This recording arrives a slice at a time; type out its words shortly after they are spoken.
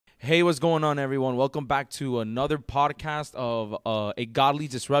Hey, what's going on, everyone? Welcome back to another podcast of A Godly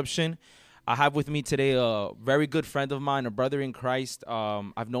Disruption. I have with me today a very good friend of mine, a brother in Christ.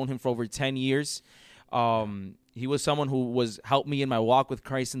 I've known him for over 10 years. He was someone who helped me in my walk with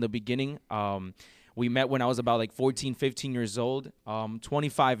Christ in the beginning. We met when I was about like 14, 15 years old.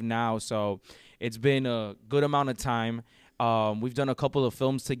 25 now, so it's been a good amount of time. We've done a couple of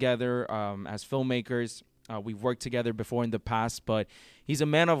films together as filmmakers. We've worked together before in the past, but he's a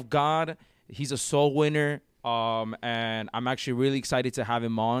man of God. He's a soul winner, and I'm actually really excited to have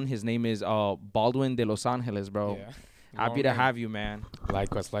him on. His name is Baldwin De Los Angeles, bro. Yeah. Happy to have you, man.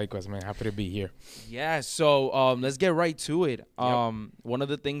 Likewise, man. Happy to be here. Yeah, so let's get right to it. Yep. One of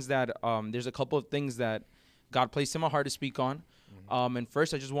the things that there's a couple of things that God placed in my heart to speak on. And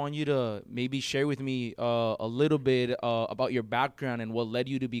first, I just want you to maybe share with me a little bit about your background and what led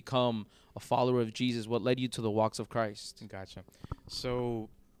you to become a follower of Jesus. What led you to the walks of Christ? Gotcha. So,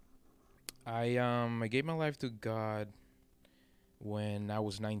 I gave my life to God when I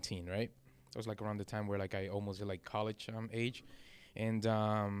was 19, right? It was like around the time where like I almost hit like college age, and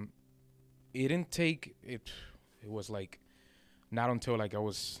it didn't take it. It was like not until like I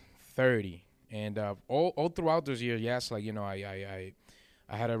was 30, and all throughout those years, yes, like I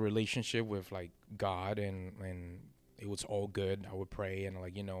had a relationship with like God, and it was all good. I would pray, and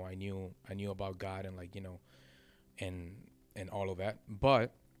like I knew about God, and like and all of that.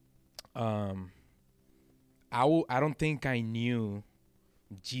 But I don't think I knew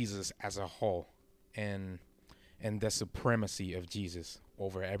Jesus as a whole, and the supremacy of Jesus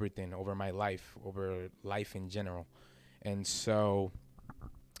over everything, over my life, over life in general. And so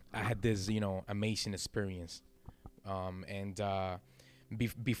I had this amazing experience. And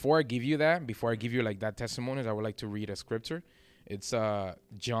before I give you that, before I give you like that testimony, I would like to read a scripture. It's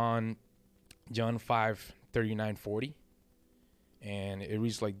John 5:39-40, and it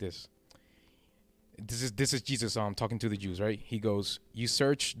reads like this. This is Jesus talking to the Jews, right? He goes, "You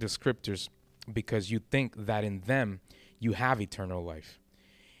search the scriptures because you think that in them you have eternal life,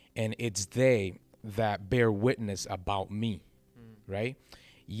 and it's they that bear witness about me, right?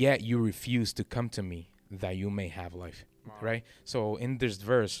 Yet you refuse to come to me that you may have life." Wow. Right? So in this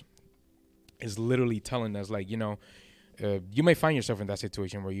verse is literally telling us like, you may find yourself in that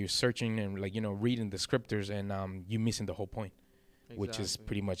situation where you're searching and like, reading the scriptures and you're missing the whole point. Exactly. Which is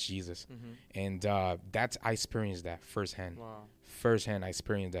pretty much Jesus. And I experienced that firsthand. Wow. Firsthand, I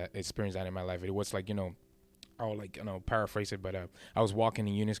experienced that in my life. It was like, I'll like, paraphrase it, but I was walking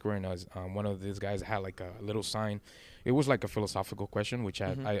in Union Square, and I was one of these guys had like a little sign. It was like a philosophical question, which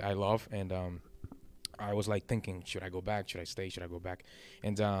I love. And I was like thinking, should I go back? Should I stay? Should I go back?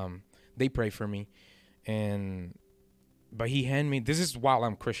 And they prayed for me. But he handed me, this is while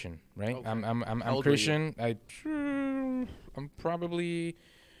I'm Christian, right? Okay. I'm Christian. I'm probably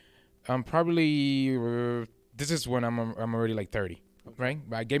this is when I'm already like 30, okay. Right?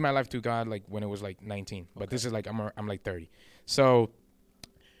 But I gave my life to God like when it was like 19, but this is like I'm like 30. So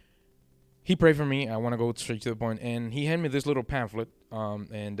he prayed for me. I want to go straight to the point, and he handed me this little pamphlet,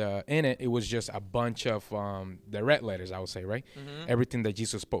 and in it was just a bunch of the red letters, I would say, right? Everything that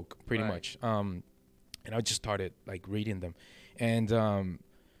Jesus spoke, pretty much. And I just started like reading them, and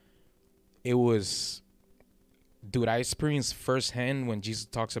it was, dude, I experienced firsthand when Jesus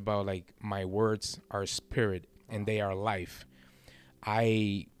talks about like my words are spirit and they are life.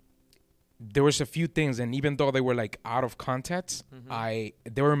 There was a few things, and even though they were like out of context,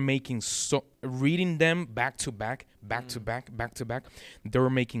 they were making reading them back to back, they were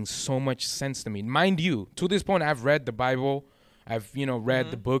making so much sense to me. Mind you, to this point, I've read the Bible, I've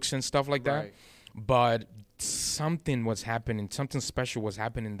read the books and stuff like that. But something was happening, something special was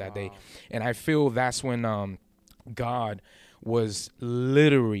happening that day. And I feel that's when God was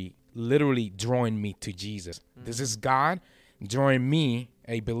literally drawing me to Jesus. This is God drawing me,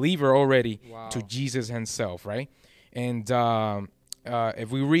 a believer already, to Jesus himself, right? And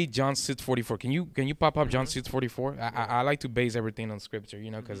if we read John 6:44, can you pop up John 6:44? I like to base everything on scripture,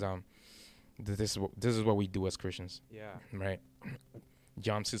 because this is what we do as Christians. Yeah. Right.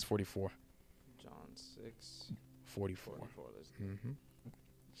 John 6:44. 44.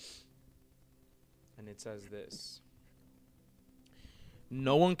 And it says this: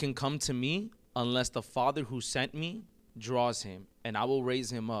 "No one can come to me unless the Father who sent me draws him, and I will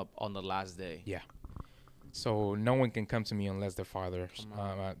raise him up on the last day." Yeah. So no one can come to me unless the Father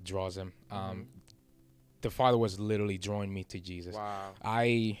draws him. The Father was literally drawing me to Jesus. Wow.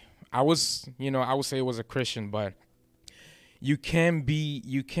 I was, I would say I was a Christian, but you can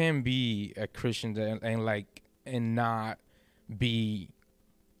be a Christian and not be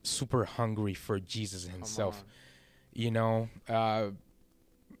super hungry for Jesus himself.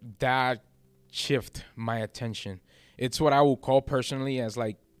 that shift my attention. It's what I will call personally as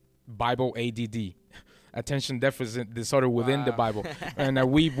like Bible ADD, attention deficit disorder within the Bible. And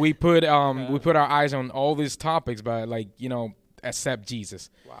we put our eyes on all these topics, but like, except Jesus.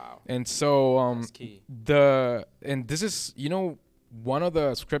 Wow. And so That's key. and this is, one of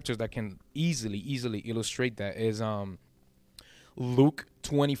the scriptures that can easily illustrate that is Luke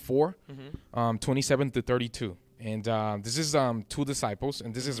 24, 27 to 32. And this is two disciples,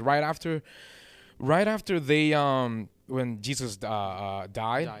 and this is right after they when Jesus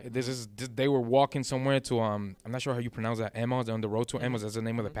died. They were walking somewhere to I'm not sure how you pronounce that, Emmaus, on the road to Emmaus. That's the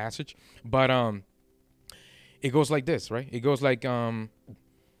name of the passage. But it goes like this, right? It goes like give me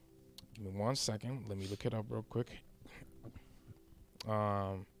 1 second. Let me look it up real quick.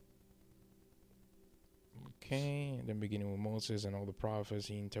 Okay, and then beginning with Moses and all the prophets,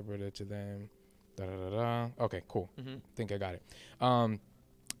 he interpreted to them. Da da da da. Okay, cool. Think I got it.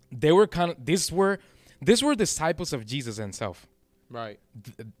 They were these were disciples of Jesus himself. Right.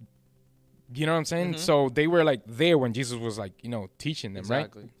 You know what I'm saying? So they were like there when Jesus was like, teaching them,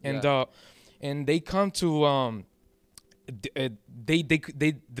 Exactly. right? And and they come to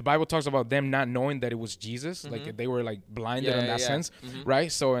the Bible talks about them not knowing that it was Jesus, like they were like blinded in that sense,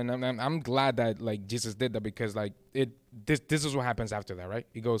 right? So and I'm glad that like Jesus did that, because like this is what happens after that, right?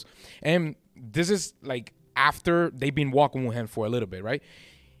 It goes, and this is like after they've been walking with him for a little bit, right?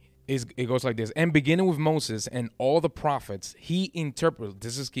 It goes like this, and beginning with Moses and all the prophets, he interpreted.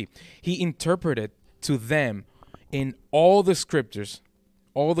 This is key. He interpreted to them in all the scriptures,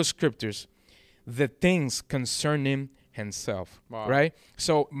 the things concerning himself. Wow. Right?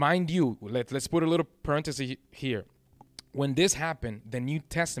 So mind you, let's put a little parenthesis here. When this happened, the New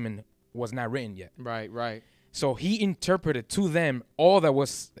Testament was not written yet. Right. So he interpreted to them all that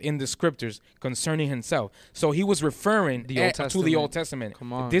was in the scriptures concerning himself. So he was referring to the Old Testament.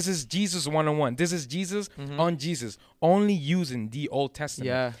 Come on. This is Jesus one-on-one. This is Jesus on Jesus, only using the Old Testament.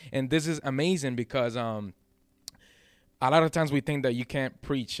 Yeah. And this is amazing because a lot of times we think that you can't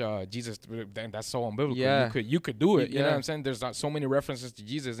preach Jesus. That's so unbiblical. Yeah. You could do it. You know what I'm saying? There's so many references to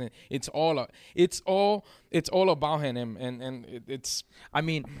Jesus, and it's all about him. And it's. I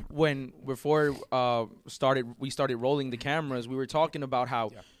mean, when before we started rolling the cameras, we were talking about how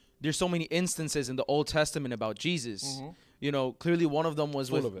there's so many instances in the Old Testament about Jesus. Clearly one of them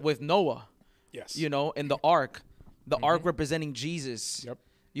was with Noah. Yes. In the ark, ark representing Jesus. Yep.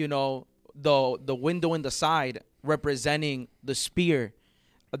 The window in the side representing the spear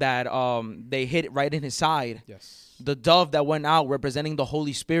that they hit right in his side. Yes. The dove that went out representing the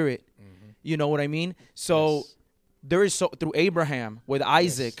Holy Spirit. You know what I mean? So there is through Abraham with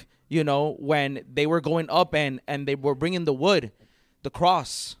Isaac, when they were going up and they were bringing the wood, the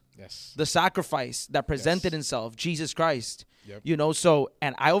cross, the sacrifice that presented himself, Jesus Christ. Yep. So,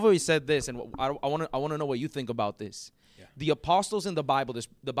 and I always said this, and I want to know what you think about this. Yeah. The apostles in the Bible,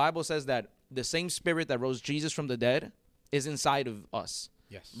 the Bible says that the same spirit that rose Jesus from the dead is inside of us.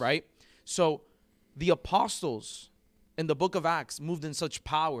 Yes. Right? So the apostles in the book of Acts moved in such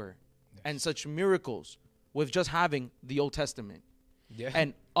power and such miracles with just having the Old Testament. Yeah.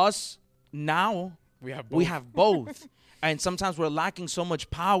 And us now, we have both. And sometimes we're lacking so much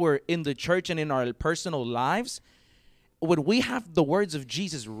power in the church and in our personal lives. When we have the words of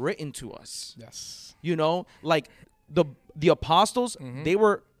Jesus written to us. Yes. Like the apostles, they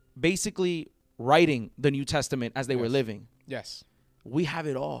were basically writing the New Testament as they were living. Yes. We have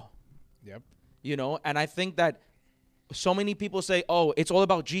it all. Yep. And I think that so many people say, oh, it's all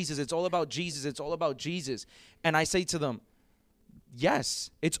about Jesus. It's all about Jesus. It's all about Jesus. And I say to them, yes,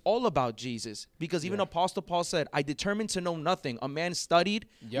 it's all about Jesus. Because even Apostle Paul said, I determined to know nothing. A man studied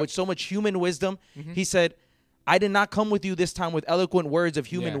with so much human wisdom. He said, I did not come with you this time with eloquent words of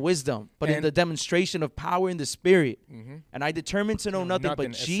human wisdom, but in the demonstration of power in the Spirit. And I determined to know nothing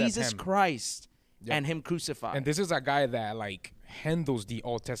but Jesus Christ and him crucified. And this is a guy that like handles the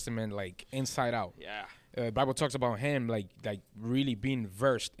Old Testament like inside out. Yeah. Bible talks about him like really being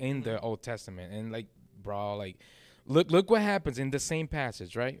versed in the Old Testament. And like, bro, like look what happens in the same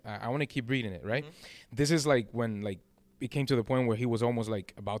passage, right? I want to keep reading it, right? This is like when like it came to the point where he was almost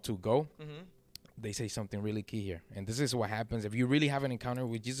like about to go. They say something really key here. And this is what happens. If you really have an encounter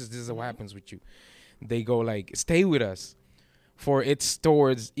with Jesus, this is what happens with you. They go like, stay with us, for it's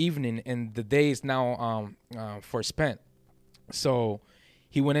towards evening and the day is now forspent. So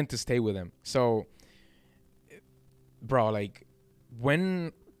he went in to stay with them. So, bro, like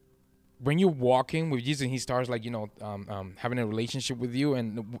when you're walking with Jesus and he starts like, having a relationship with you,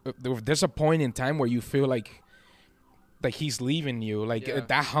 and there's a point in time where you feel like like he's leaving you, like Yeah.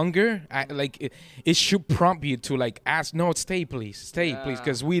 that hunger, it should prompt you to like ask, no, stay please,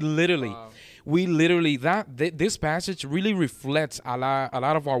 because we literally this passage really reflects a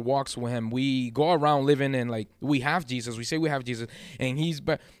lot of our walks with him. We go around living in like we have Jesus, we say we have Jesus, and he's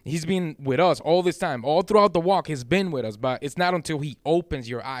been with us all this time, all throughout the walk. He's been with us, but it's not until he opens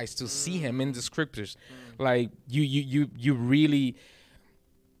your eyes to see him in the scriptures, like you really,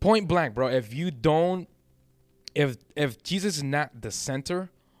 point blank, bro, if you don't, if Jesus is not the center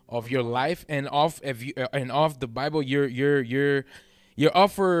of your life and of the Bible, you're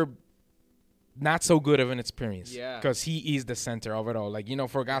up for not so good of an experience. Yeah. Because he is the center of it all. Like,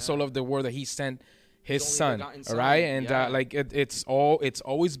 for God so loved the world that he sent his His son, only begotten all son. right? And Yeah. it's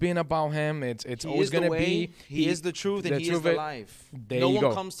always been about him. It's He always is the gonna way, be. He is the truth, and he is the life. There no you one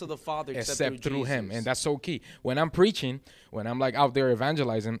go. comes to the Father except through him, Jesus. and that's so key. When I'm preaching, when I'm like out there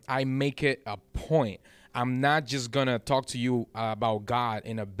evangelizing, I make it a point. I'm not just gonna talk to you about God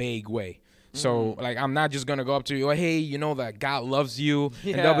in a vague way. So like, I'm not just gonna go up to you, hey, you know that God loves you,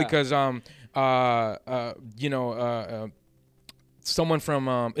 and that because someone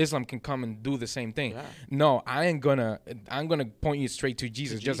from Islam can come and do the same thing. Yeah. No, I'm gonna point you straight to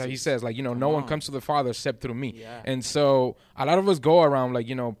Jesus, just like he says, like, no one comes to the Father except through me. Yeah. And so a lot of us go around like,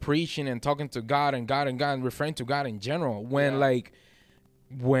 preaching and talking to God and referring to God in general, when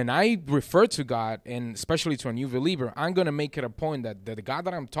when I refer to God, and especially to a new believer, I'm going to make it a point that the God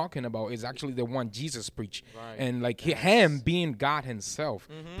that I'm talking about is actually the one Jesus preached. Right. And like him being God himself,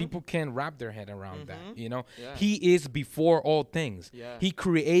 people can't wrap their head around that, Yeah. He is before all things. Yeah. He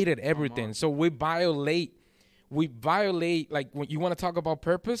created everything. So we violate, like, when you want to talk about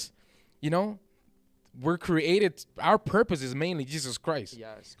purpose, we're created, our purpose is mainly Jesus Christ.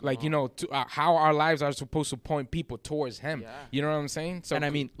 Yes. Like, how our lives are supposed to point people towards him. Yeah. You know what I'm saying? So, And I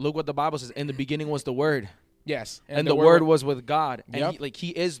mean, look what the Bible says. In the beginning was the Word. yes. And the Word was with God. And Yep.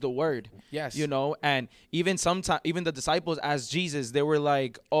 he is the Word. Yes. And even sometimes, even the disciples asked Jesus, they were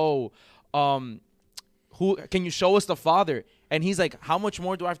like, who can you show us the Father? And he's like, how much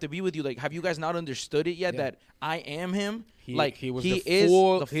more do I have to be with you? Like, have you guys not understood it yet that I am him? He was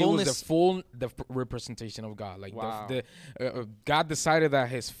the full representation of God. Like, wow. God decided that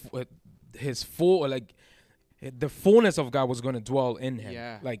his full, like, the fullness of God was going to dwell in him.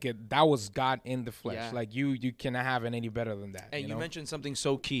 Yeah. Like, that was God in the flesh. Yeah. Like, you cannot have it any better than that. And you mentioned something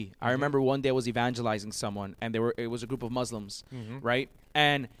so key. I remember one day I was evangelizing someone, and it was a group of Muslims, right?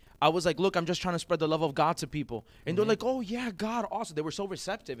 And I was like, look, I'm just trying to spread the love of God to people. And they're like, oh, yeah, God, awesome. They were so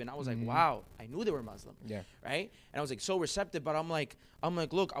receptive. And I was like, wow, I knew they were Muslim. Yeah. Right? And I was like, so receptive. But I'm like,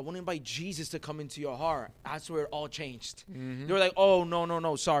 look, I want to invite Jesus to come into your heart. That's where it all changed. They were like, oh,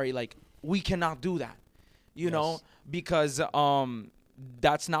 no, sorry. Like, we cannot do that, you know, because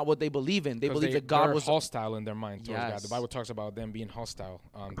that's not what they believe in. They believe that God was hostile in their mind towards God. Yes. The Bible talks about them being hostile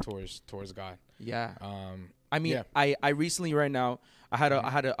towards God. Yeah. I mean, I recently right now I had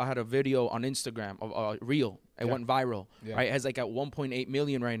a video on Instagram of a reel. It went viral. Yeah. Right, it has like at 1.8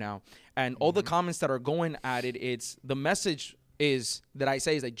 million right now, and all the comments that are going at it, it's the message is that I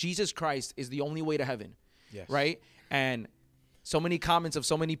say is that Jesus Christ is the only way to heaven. Yes. Right, and so many comments of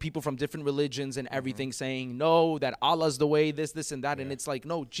so many people from different religions and everything saying no, that Allah's the way, this and that, and it's like,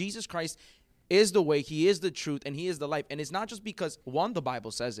 no, Jesus Christ is the way, he is the truth, and he is the life. And it's not just because, one, the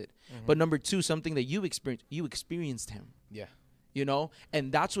Bible says it, but number two, something that you experienced him. Yeah.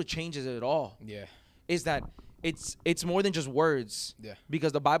 And that's what changes it all. Yeah. Is that it's more than just words. Yeah.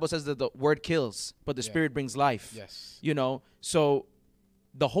 Because the Bible says that the word kills, but the Spirit brings life. Yes. So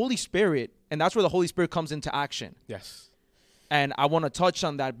the Holy Spirit, and that's where the Holy Spirit comes into action. Yes. And I want to touch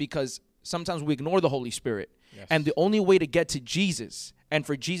on that because sometimes we ignore the Holy Spirit. Yes. And the only way to get to Jesus and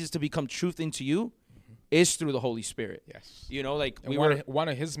for Jesus to become truth into you is through the Holy Spirit. Yes. Like and one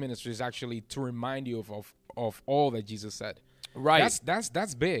of his ministries is actually to remind you of all that Jesus said. Right.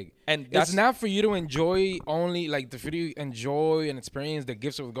 That's big. And it's not for you to enjoy only, like, for you to enjoy and experience the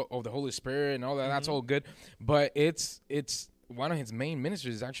gifts of the Holy Spirit and all that. That's all good. But it's one of his main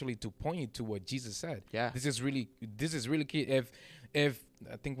ministries is actually to point you to what Jesus said. Yeah. This is really key. If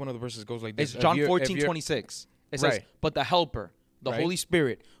I think one of the verses goes like this. It's John 14:26. It says, but the Helper, the Holy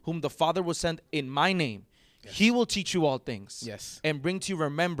Spirit, whom the Father will send in my name, he will teach you all things. Yes. And bring to your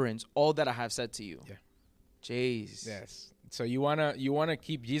remembrance all that I have said to you. Yeah. Jeez. Yes. So you wanna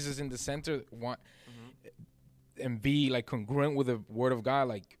keep Jesus in the center, and be like congruent with the Word of God.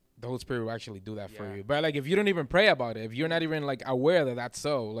 Like, the Holy Spirit will actually do that for you. But like, if you don't even pray about it, if you're not even like aware that that's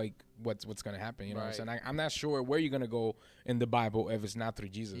so, like, what's gonna happen? You know what I'm saying? I'm not sure where you're gonna go in the Bible if it's not through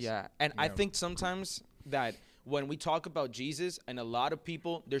Jesus. Yeah. And I think sometimes that when we talk about Jesus, and a lot of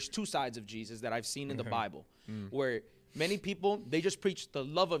people, there's two sides of Jesus that I've seen in the Bible, where Many people, they just preach the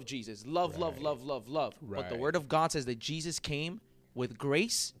love of Jesus. Love, love, love, love, love. But the word of God says that Jesus came with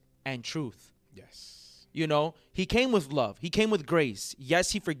grace and truth. Yes. You know, he came with love. He came with grace.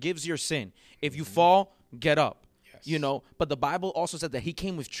 Yes, he forgives your sin. If you fall, get up. Yes. You know, but the Bible also said that he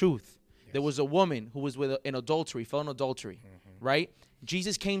came with truth. Yes. There was a woman who was with in adultery, fell in adultery, right?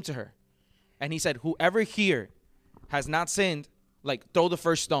 Jesus came to her and he said, whoever here has not sinned, like, throw the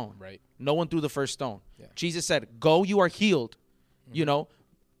first stone. Right. No one threw the first stone. Yeah. Jesus said, go, you are healed. You know,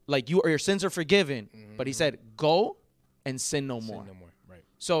 like your sins are forgiven. But he said, go and sin no more. Sin no more. Right.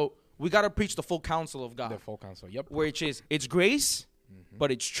 So we got to preach the full counsel of God. The full counsel. Yep. Which is, it's grace,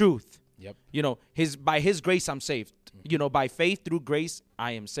 but it's truth. Yep. You know, by his grace, I'm saved. You know, by faith through grace,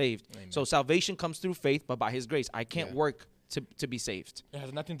 I am saved. Amen. So salvation comes through faith, but by his grace, I can't work to be saved. It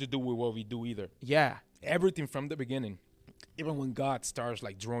has nothing to do with what we do either. Yeah. Everything from the beginning. Even when God starts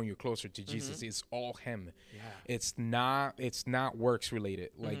like drawing you closer to Jesus, it's all him. Yeah. It's not works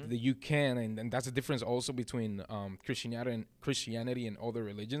related. Like you can, and that's the difference also between Christianity and other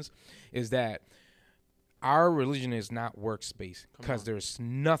religions, is that our religion is not works based, because there's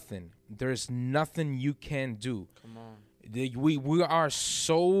nothing you can do. Come on. We are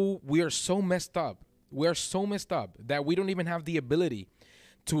so messed up. We are so messed up that we don't even have the ability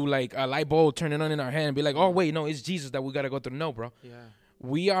to, like, a light bulb turning on in our hand and be like, oh wait, no, it's Jesus that we gotta go through. No, bro. Yeah.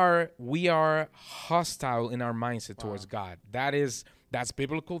 We are hostile in our mindset towards God. That's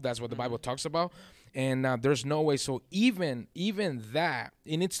biblical. That's what the Bible talks about. And there's no way. So even that,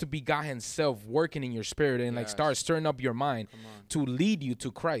 it needs to be God himself working in your spirit and like start stirring up your mind to lead you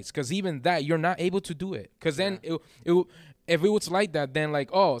to Christ. Because even that, you're not able to do it. Because then if it was like that, then like,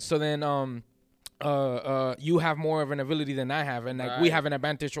 oh, so then you have more of an ability than I have, and like we have an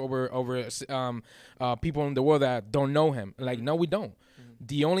advantage over people in the world that don't know him. Like, no, we don't.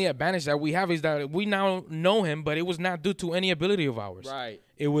 The only advantage that we have is that we now know him, but it was not due to any ability of ours. Right.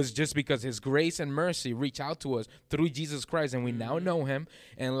 It was just because his grace and mercy reached out to us through Jesus Christ, and we now know him,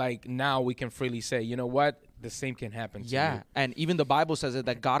 and like now we can freely say, you know what, the same can happen to you. And even the Bible says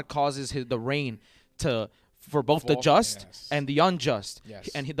that God causes the rain for both the just and the unjust. Yes.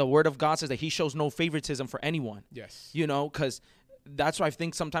 And the word of God says that he shows no favoritism for anyone. Yes. You know, because that's why I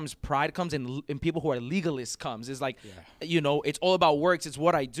think sometimes pride comes in people who are legalists comes. It's like, you know, it's all about works. It's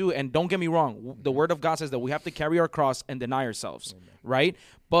what I do. And don't get me wrong. The word of God says that we have to carry our cross and deny ourselves. Right?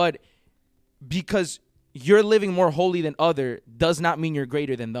 But because you're living more holy than other does not mean you're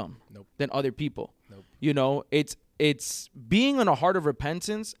greater than them, than other people. You know, it's being in a heart of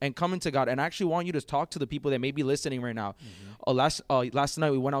repentance and coming to God. And I actually want you to talk to the people that may be listening right now. Last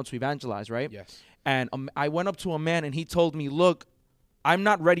night we went out to evangelize, right? Yes. And I went up to a man and he told me, look, I'm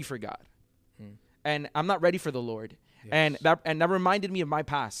not ready for God. And I'm not ready for the Lord. Yes. And that reminded me of my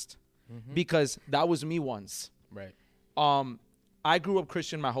past because that was me once. Right. I grew up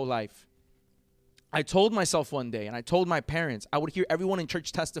Christian my whole life. I told myself one day, and I told my parents, I would hear everyone in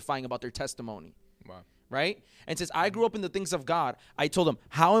church testifying about their testimony. Wow. Right? And since I grew up in the things of God, I told them,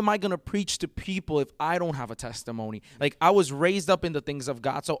 how am I going to preach to people if I don't have a testimony? Like, I was raised up in the things of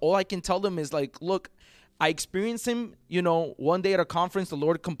God. So all I can tell them is like, look, I experienced him, you know, one day at a conference, the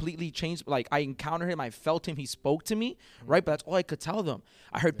Lord completely changed. Like, I encountered him. I felt him. He spoke to me, right? But that's all I could tell them.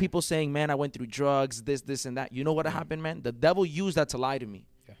 I heard people saying, man, I went through drugs, this, and that. You know what happened, man? The devil used that to lie to me.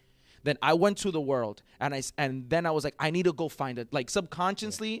 Then I went to the world, and then I was like, I need to go find it. Like,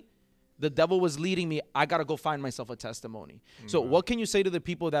 subconsciously, the devil was leading me. I got to go find myself a testimony. So what can you say to the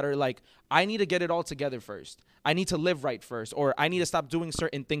people that are like, I need to get it all together first. I need to live right first, or I need to stop doing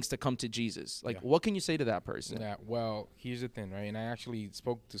certain things to come to Jesus. Like, what can you say to that person? Yeah, well, here's the thing, right? And I actually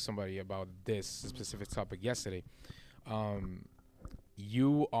spoke to somebody about this specific topic yesterday.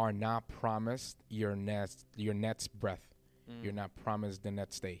 You are not promised your next breath. You're not promised the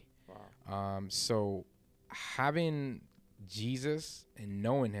next day. Wow. So having Jesus and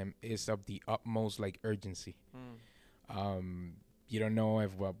knowing him is of the utmost like urgency. You don't know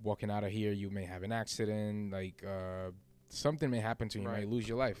if walking out of here you may have an accident, like something may happen to you. You might lose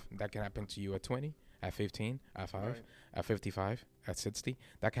your life. That can happen to you at 20, at 15, at 5, at 55, at 60.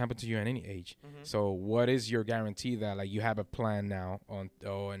 That can happen to you at any age. So what is your guarantee that like you have a plan now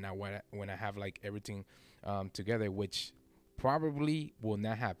and now when I have like everything together, which probably will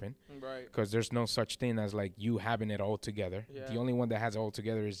not happen, right? Because there's no such thing as like you having it all together. The only one that has it all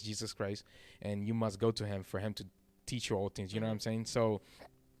together is Jesus Christ, and you must go to him for him to teach you all things. You know what I'm saying? So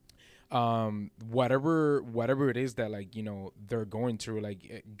whatever it is that like, you know, they're going through,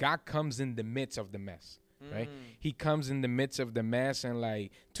 like God comes in the midst of the mess. right? He comes in the midst of the mess and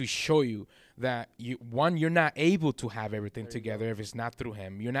like to show you that you're not able to have everything together if it's not through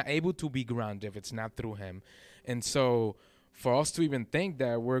him. You're not able to be grounded if it's not through him. And so for us to even think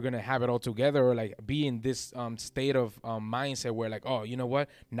that we're going to have it all together or like be in this state of mindset where like, oh, you know what?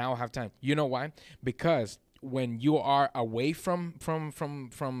 Now I have time. You know why? Because when you are away from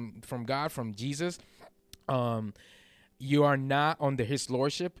God, from Jesus, you are not under his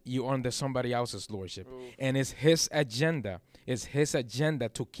lordship. You are under somebody else's lordship. Ooh. And it's his agenda. It's his agenda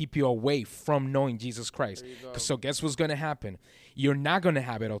to keep you away from knowing Jesus Christ. So guess what's going to happen? You're not going to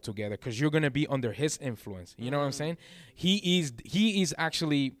have it all together because you're going to be under his influence. You know what I'm saying? He is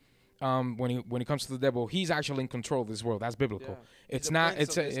actually, when it comes to the devil, he's actually in control of this world. That's biblical. Yeah. It's not,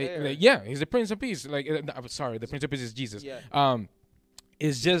 he's the Prince of Peace. Like, I'm sorry, the Prince of Peace is Jesus. Yeah.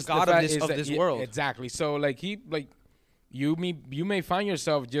 It's just God of this world. Exactly. So like you may find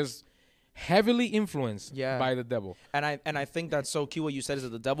yourself just heavily influenced by the devil. And I think that's so key what you said is that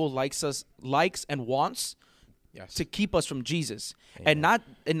the devil likes and wants to keep us from Jesus. Amen.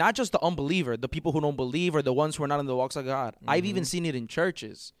 And not just the unbeliever, the people who don't believe or the ones who are not in the walks of God. I've even seen it in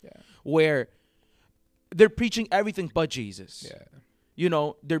churches where they're preaching everything but Jesus. Yeah. You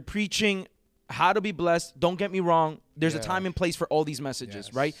know, they're preaching how to be blessed. Don't get me wrong. There's a time and place for all these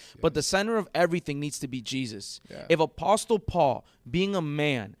messages, right? Yes. But the center of everything needs to be Jesus. Yeah. If Apostle Paul, being a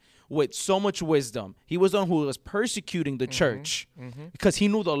man with so much wisdom, he was the one who was persecuting the church because he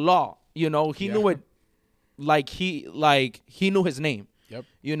knew the law. You know, he knew it like he knew his name. Yep.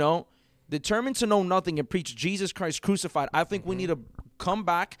 You know, determined to know nothing and preach Jesus Christ crucified. I think we need to come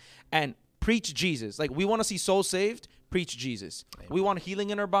back and preach Jesus. Like, we want to see souls saved. Preach Jesus. Amen. We want healing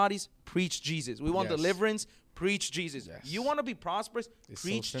in our bodies. Preach Jesus. We want deliverance. Preach Jesus. Yes. You want to be prosperous.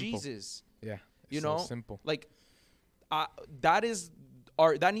 Preach Jesus. Yeah. You know, so simple. Like that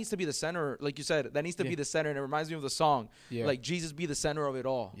needs to be the center. Like you said, that needs to be the center. And it reminds me of the song. Yeah. Like, Jesus be the center of it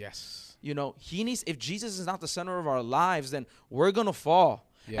all. Yes. You know, if Jesus is not the center of our lives, then we're going to fall.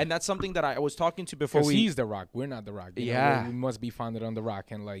 Yeah. And that's something that I was talking to before. He's the rock. We're not the rock. You know, we must be founded on the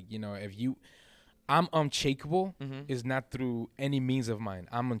rock. And like, you know, I'm unshakable is not through any means of mine.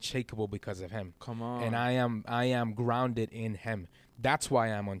 I'm unshakable because of him. Come on. And I am grounded in him. That's why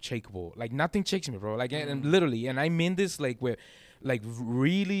I'm unshakable. Like, nothing shakes me, bro. Like, and literally, and I mean this like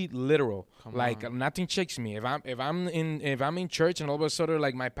really literal. Like, nothing shakes me. If I'm in church and all of a sudden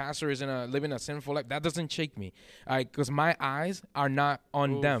like my pastor is living a sinful life, that doesn't shake me. Because my eyes are not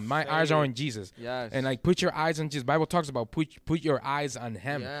on them. My eyes are on Jesus. Yes. And like, put your eyes on Jesus. Bible talks about put your eyes on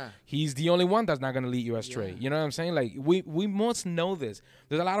him. Yeah. He's the only one that's not gonna lead you astray. Yeah. You know what I'm saying? Like, we must know this.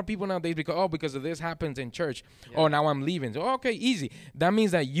 There's a lot of people nowadays because of this happens in church. Yeah. Oh, now I'm leaving. So, okay, easy. That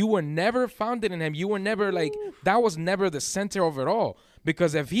means that you were never founded in him. You were never that was never the center of it all.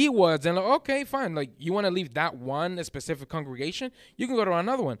 Because if he was, then okay, fine. Like, you want to leave that one specific congregation, you can go to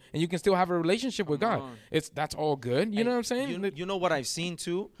another one, and you can still have a relationship with God. That's all good. You know what I'm saying? You know what I've seen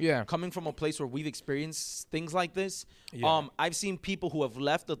too? Yeah. Coming from a place where we've experienced things like this, I've seen people who have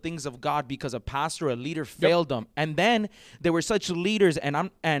left the things of God because a pastor, a leader failed them, and then they were such leaders,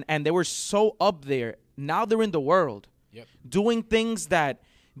 and they were so up there. Now they're in the world, doing things that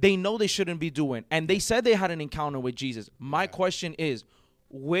they know they shouldn't be doing. And they said they had an encounter with Jesus. My question is,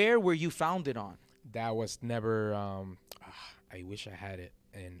 where were you founded on? That was never, I wish I had it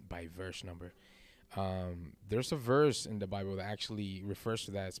by verse number. There's a verse in the Bible that actually refers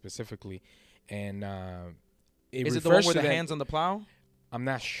to that specifically. And is it the one where the hands on the plow? I'm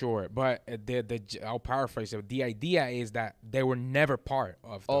not sure, but I'll paraphrase it. The idea is that they were never part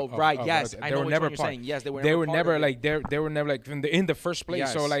of. Yes, I know what you're saying. Yes, they were never like they were never like in the first place.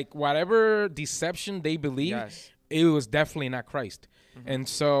 Yes. So like, whatever deception they believe, it was definitely not Christ. And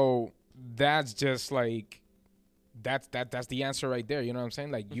so that's just like that's the answer right there. You know what I'm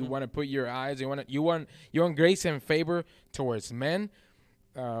saying? Like, you want to put your eyes, you want grace and favor towards men.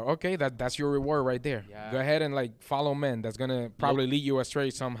 Okay, that's your reward right there. Yeah. Go ahead and like follow men. That's gonna probably lead you astray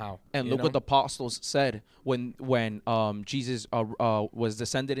somehow. And look what the apostles said when Jesus was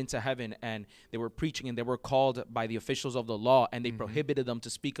descended into heaven, and they were preaching, and they were called by the officials of the law, and they prohibited them to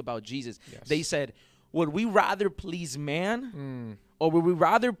speak about Jesus. Yes. They said, would we rather please man or would we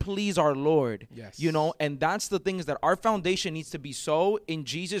rather please our Lord? Yes. You know, and that's the thing, is that our foundation needs to be so in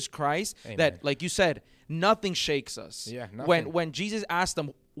Jesus Christ. Amen. That, like you said, nothing shakes us. Yeah, nothing. When Jesus asked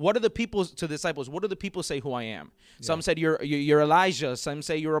them, what are the people, to the disciples, what do the people say who I am? Yeah. Some said you're Elijah. Some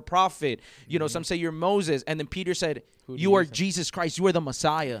say you're a prophet. You know, some say you're Moses. And then Peter said, you are Jesus Christ. You are the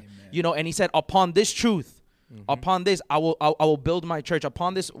Messiah. Amen. You know, and he said, upon this truth, upon this I will build my church.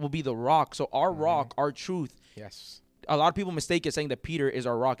 Upon this will be the rock. So our rock, our truth, a lot of people mistake it saying that Peter is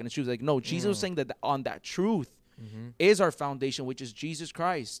our rock and the truth. Like, no, Jesus was saying that on that truth is our foundation, which is Jesus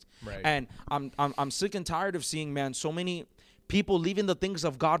Christ. Right. And I'm sick and tired of seeing, man, so many people leaving the things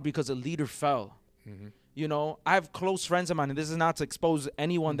of God because a leader fell. You know, I have close friends of mine, and this is not to expose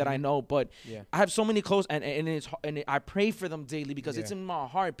anyone that I know, but I have so many close, and I pray for them daily because it's in my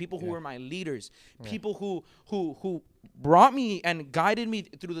heart. People who were my leaders, people who brought me and guided me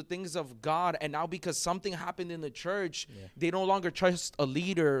through the things of God, and now because something happened in the church, they no longer trust a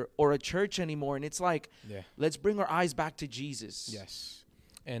leader or a church anymore. And it's like, let's bring our eyes back to Jesus. Yes.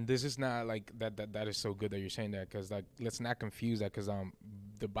 And this is not like that is so good that you're saying that, because like, let's not confuse that, because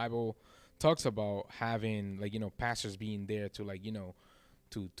the Bible talks about having, like, you know, pastors being there to, like, you know,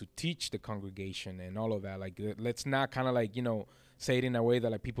 to teach the congregation and all of that. Like, let's not kind of, like, you know, say it in a way that,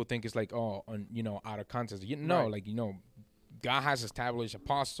 like, people think it's like, oh, you know, out of context. You know, like, you know, God has established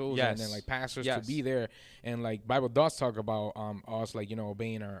apostles and then, like, pastors to be there, and, like, Bible does talk about us, like, you know,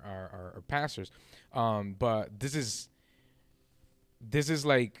 obeying our pastors, but this is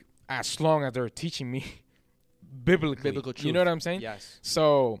like, as long as they're teaching me biblical truth. You know what I'm saying? Yes.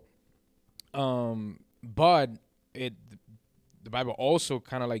 So but the Bible also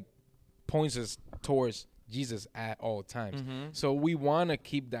kind of, like, points us towards Jesus at all times. So we want to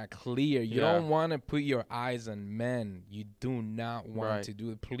keep that clear. You don't want to put your eyes on men. You do not want to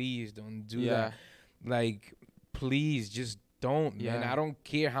do it. Please don't do that. Like, please just don't, man. I don't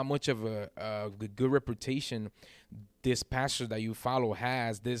care how much of a good reputation this pastor that you follow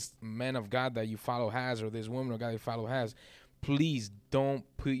has, this man of God that you follow has, or this woman of God you follow has. Please don't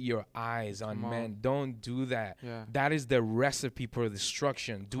put your eyes on men. Don't do that. That is the recipe for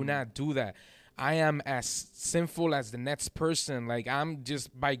destruction. Do not do that. I am as sinful as the next person. Like, I'm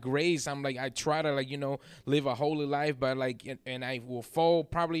just, by grace, I'm like, I try to, like, you know, live a holy life, but, like, and I will fall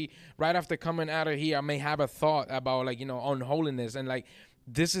probably right after coming out of here. I may have a thought about, like, you know, unholiness, and, like,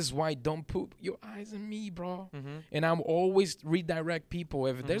 this is why don't put your eyes on me, bro. And I'm always redirect people.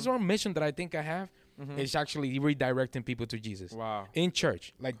 If there's one mission that I think I have, it's actually redirecting people to Jesus. Wow. In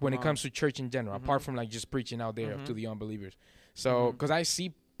church, like, when it comes to church in general, apart from, like, just preaching out there to the unbelievers. So, because I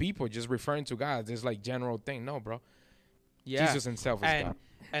see people just referring to God, this, like, general thing. No, bro. Jesus himself is God.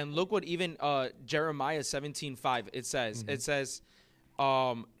 And look what even Jeremiah 17:5 it says. It says,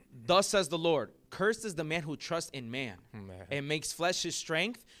 thus says the Lord, cursed is the man who trusts in man and makes flesh his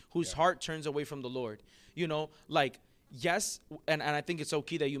strength, whose heart turns away from the Lord. You know, like, yes, and I think it's so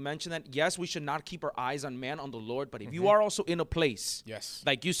key that you mentioned that. Yes, we should not keep our eyes on man, on the Lord. But if you are also in a place,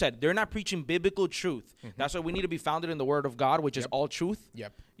 like you said, they're not preaching biblical truth. That's why we need to be founded in the Word of God, which is all truth.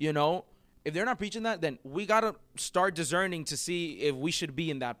 You know, if they're not preaching that, then we got to start discerning to see if we should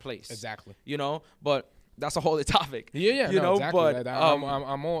be in that place. Exactly. You know, but that's a whole other topic. You know, exactly. But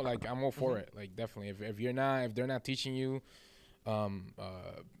like, I'm all for it. Like, definitely. If they're not teaching you,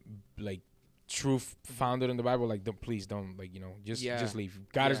 like, truth founded in the Bible, like, please don't, like, you know, just leave.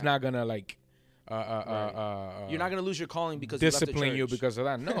 God is not gonna, like, you're not gonna lose your calling because discipline you because of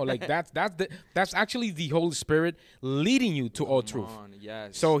that. No, like, that's actually the Holy Spirit leading you to all truth.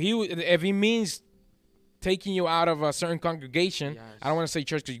 So if he means taking you out of a certain congregation, I don't want to say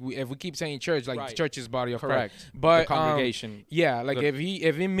church, because if we keep saying church, like, the church is body of Christ. But the congregation, like,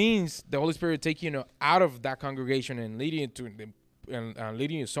 if it means the Holy Spirit taking you out of that congregation and leading you to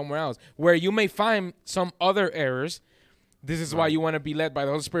leading you somewhere else where you may find some other errors, this is why you want to be led by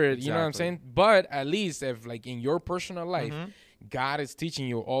the Holy Spirit. You know what I'm saying? But at least if, like, in your personal life, God is teaching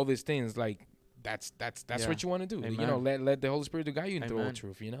you all these things, like, that's what you want to do. Amen. You know, let the Holy Spirit to guide you into all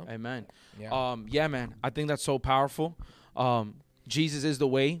truth. You know. Amen. Man, I think that's so powerful. Jesus is the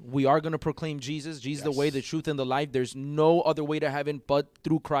way. We are going to proclaim Jesus. Jesus is the way, the truth, and the life. There's no other way to heaven but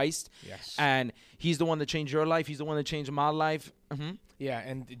through Christ. And he's the one that changed your life. He's the one that changed my life. Yeah,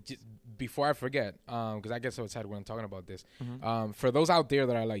 and before I forget, because I get so excited when I'm talking about this, for those out there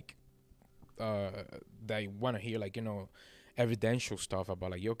that are, like, that want to hear, like, you know, evidential stuff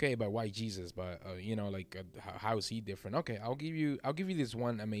about, like, okay, but why Jesus? But you know, like, how is he different? Okay, I'll give you this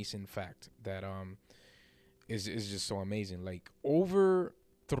one amazing fact that is just so amazing. Like, over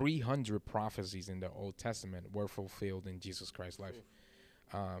 300 prophecies in the Old Testament were fulfilled in Jesus Christ's life.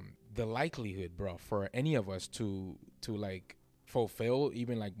 The likelihood, bro, for any of us to like fulfill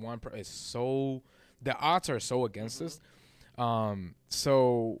even, like, one is so, the odds are so against us.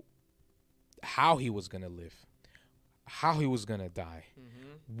 So how he was gonna live, how he was gonna die,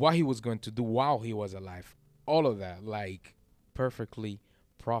 what he was going to do while he was alive, all of that, like, perfectly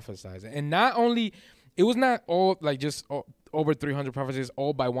prophesied. And not only, it was not all, like, just over 300 prophecies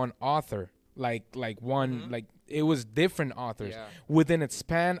all by one author, like one like it was different authors Yeah. within a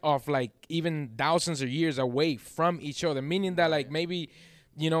span of like even thousands of years away from each other, meaning that like maybe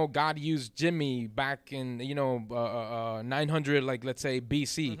God used Jimmy back in 900, like let's say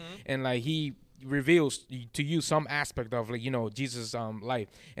BC, and like he reveals to you some aspect of like Jesus life,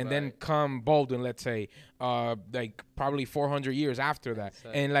 and then come Baldwin, let's say like probably 400 years after that,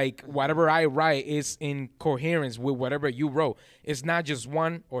 and like whatever I write is in coherence with whatever you wrote. It's not just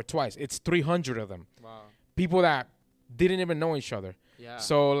one or twice, it's 300 of them. Wow. People that didn't even know each other. Yeah.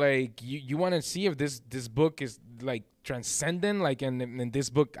 So like you want to see if this book is like transcendent, like and this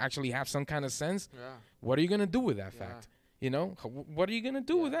book actually have some kind of sense. Yeah. What are you gonna do with that fact? What are you gonna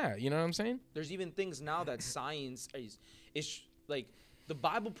do with that? You know what I'm saying? There's even things now that science is like the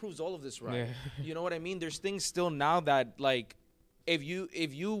Bible proves all of this, right? Yeah. You know what I mean? There's things still now that like if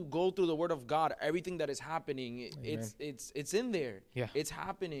you go through the Word of God, everything that is happening, it's in there. Yeah. It's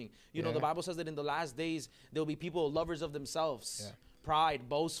happening. You know, the Bible says that in the last days there'll be people lovers of themselves. Yeah. Pride,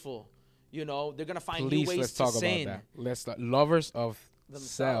 boastful. They're gonna find Please, new ways let's to talk sin. about that. Let's lovers of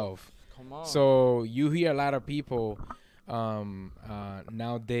Themselves. self. Come on. So you hear a lot of people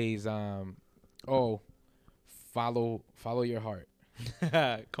nowadays. Follow your heart.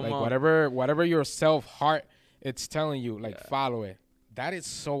 Come like on. whatever your self heart it's telling you, like follow it. That is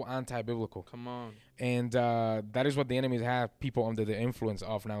so anti-biblical. Come on. And that is what the enemies have people under the influence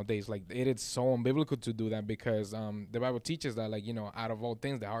of nowadays. Like it is so unbiblical to do that because the Bible teaches that like out of all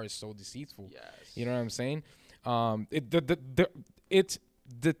things the heart is so deceitful. Yes. You know what I'm saying?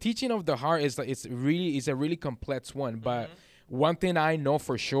 The teaching of the heart is like it's a really complex one. But one thing I know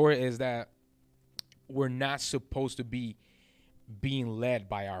for sure is that we're not supposed to be being led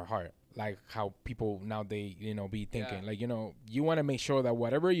by our heart. Like how people nowadays, be thinking. Like, you want to make sure that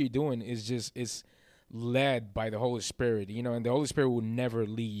whatever you're doing is led by the Holy Spirit, and the Holy Spirit will never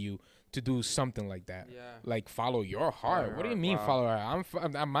lead you to do something like that. Yeah. Like follow your heart. What do you mean wow. follow our heart?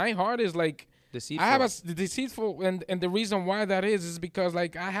 My heart is like Deceitful. I have a deceitful, and the reason why that is because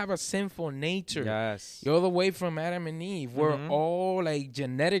like I have a sinful nature. Yes. You're the way from Adam and Eve. We're all like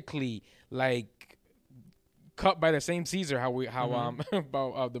genetically like cut by the same Caesar.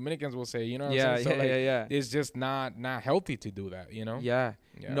 About Dominicans will say, what I'm saying? So like, it's just not healthy to do that. Yeah.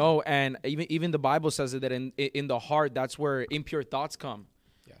 No, and even the Bible says that in the heart, that's where impure thoughts come.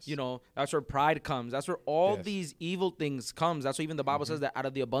 Yes. That's where pride comes. That's where all these evil things comes. That's why even the Bible says that out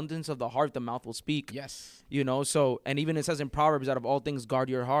of the abundance of the heart, the mouth will speak. Yes. So, and even it says in Proverbs, out of all things, guard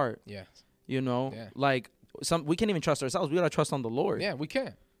your heart. Yes. Like we can't even trust ourselves. We got to trust on the Lord. Yeah, we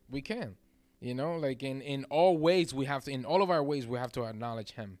can. Like in all ways in all of our ways we have to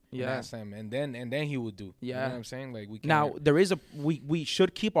acknowledge him. Yeah. Ask him, and then he will do. Yeah. You know what I'm saying? Like we can. Now there is we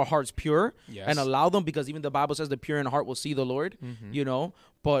should keep our hearts pure and allow them, because even the Bible says the pure in heart will see the Lord.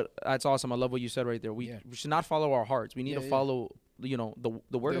 But that's awesome. I love what you said right there. We should not follow our hearts. We need to follow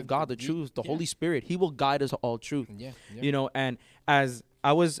the word of God, the truth, the Holy Spirit. He will guide us all truth. And as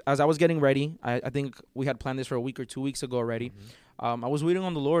I was getting ready, I think we had planned this for a week or 2 weeks ago already. I was waiting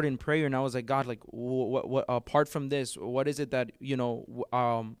on the Lord in prayer, and I was like, God, like, what apart from this, what is it that you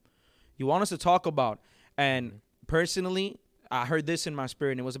want us to talk about? And personally, I heard this in my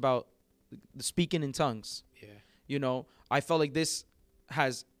spirit, and it was about speaking in tongues. I felt like this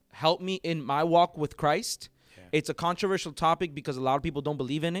has helped me in my walk with Christ. It's a controversial topic because a lot of people don't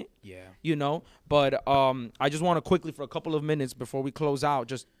believe in it. But I just want to quickly, for a couple of minutes before we close out,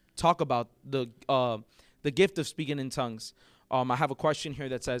 just talk about the gift of speaking in tongues. I have a question here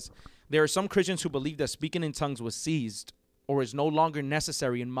that says, there are some Christians who believe that speaking in tongues was seized or is no longer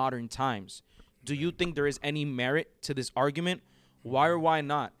necessary in modern times. Do you think there is any merit to this argument? Why or why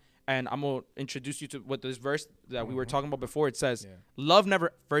not? And I'm going to introduce you to what this verse that we were talking about before. It says, love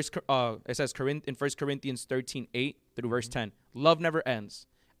never, it says in 1 Corinthians 13:8 through verse 10, love never ends.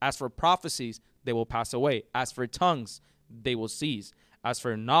 As for prophecies, they will pass away. As for tongues, they will cease. As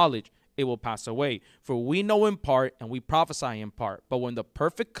for knowledge, it will pass away. For we know in part and we prophesy in part. But when the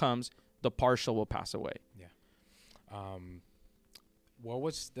perfect comes, the partial will pass away. What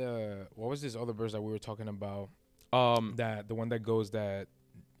was this other verse that we were talking about? That the one that goes that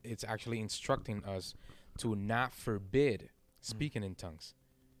it's actually instructing us to not forbid speaking in tongues.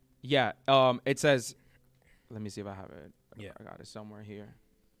 It says, let me see if I have it. I got it somewhere here.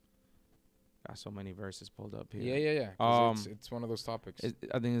 Got so many verses pulled up here. Yeah. It's one of those topics.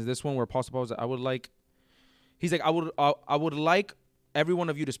 I think it's this one where Paul says, he's like, I would like every one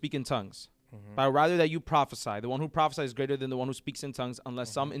of you to speak in tongues, but rather that you prophesy. The one who prophesies is greater than the one who speaks in tongues,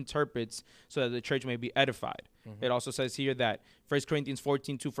 unless some interprets, so that the church may be edified. It also says here that 1 Corinthians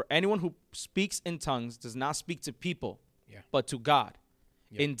 14:2, for anyone who speaks in tongues does not speak to people, but to God.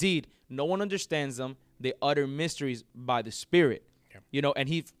 Yep. Indeed, no one understands them. They utter mysteries by the Spirit. Yep. You know, and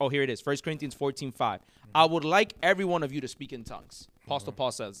here it is, 1 Corinthians 14:5. I would like every one of you to speak in tongues. Apostle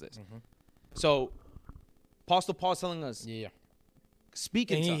Paul says this. So, Apostle Paul's telling us,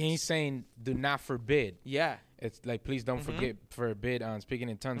 speak in And tongues. he's saying, do not forbid. Yeah. It's like, please don't forbid speaking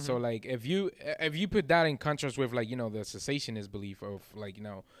in tongues. So like, if you put that in contrast with like, you know, the cessationist belief of like, you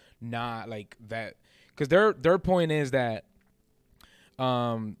know, not like that, because their point is that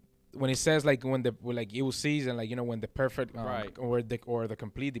when it says like when it will cease, and like, you know, when the perfect Right. or the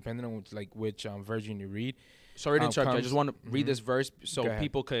complete, depending on which version you read. Sorry to interrupt you. I just want to read this verse so ahead.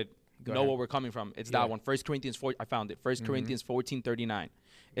 people could Go know ahead. where we're coming from. It's Yeah. that one. 1 Corinthians 4. I found it. 1 Corinthians 14:39.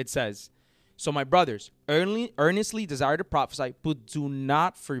 It says, so my brothers, earnestly desire to prophesy, but do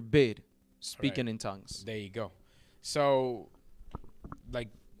not forbid speaking in tongues. There you go. So, like,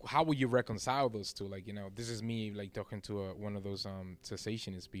 how would you reconcile those two? Like, you know, this is me like talking to one of those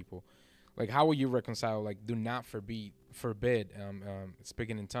cessationist people. Like, how would you reconcile like do not forbid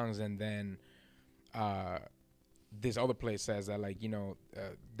speaking in tongues, and then this other place says that like, you know,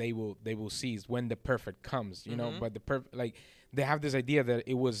 they will cease when the perfect comes, you know, but the perfect, like, they have this idea that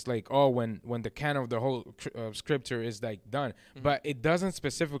it was like, oh, when the canon of the whole scripture is like done, but it doesn't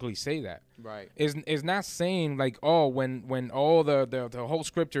specifically say that. Right. It's not saying like, oh, when all the whole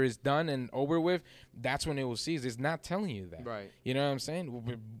scripture is done and over with, that's when it will cease. It's not telling you that. Right. You know what I'm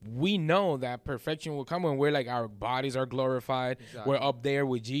saying? We know that perfection will come when we're like, our bodies are glorified. Exactly. We're up there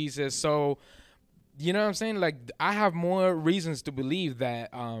with Jesus. So, you know what I'm saying? Like, I have more reasons to believe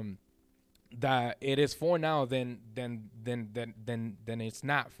that that it is for now than it's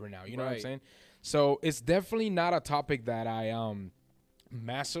not for now. You know what I'm Right. saying? So it's definitely not a topic that I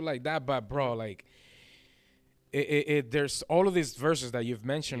master like that. But bro, like, there's all of these verses that you've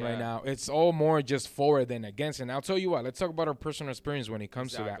mentioned right Yeah. now. It's all more just for than against. And I'll tell you what. Let's talk about our personal experience when it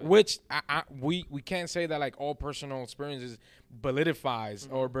comes to that. Exactly. Which we can't say that like all personal experiences validifies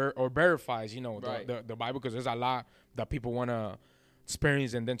or verifies, you know, Right. the Bible, because there's a lot that people want to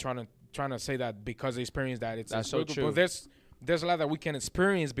experience and then trying to say that because they experience that it's That's so biblical. true. But there's a lot that we can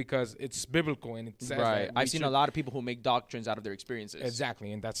experience because it's biblical and it says Right. that we I've seen should- a lot of people who make doctrines out of their experiences.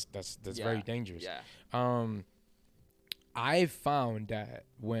 exactly, and that's Yeah. very dangerous. Yeah. I found that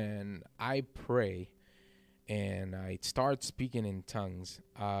when I pray and I start speaking in tongues,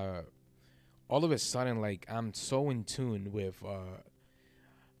 all of a sudden, like, I'm so in tune with,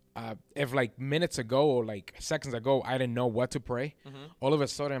 if like minutes ago or like seconds ago, I didn't know what to pray. All of a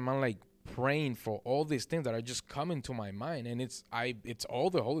sudden, I'm like praying for all these things that are just coming to my mind, and it's all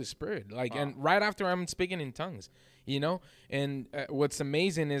the Holy Spirit. Like, and right after I'm speaking in tongues, you know. And what's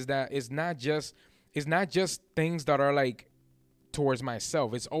amazing is that it's not just things that are like towards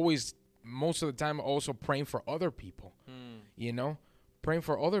myself. It's always, most of the time, also praying for other people, you know, praying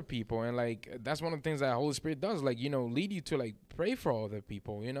for other people. And like, that's one of the things that Holy Spirit does, like, you know, lead you to like pray for other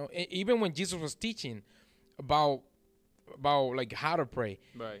people, you know. Even when Jesus was teaching about like how to pray,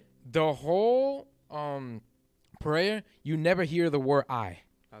 Right. the whole prayer, you never hear the word I.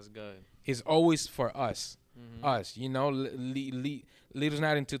 That's good. It's always for us. Us, you know, lead us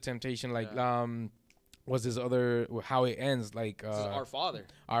not into temptation. Like, what's this other, how it ends? Like, This is our Father.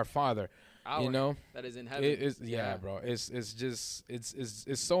 our Father, Our, you know, that is in heaven. yeah, bro. It's just,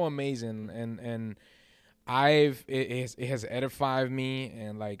 it's so amazing. And it has edified me.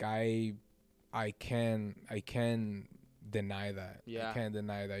 And like, I can deny that. Yeah. I can't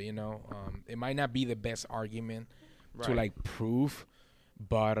deny that, you know. It might not be the best argument to Right. like prove,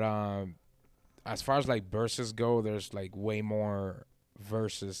 but as far as like verses go, there's like way more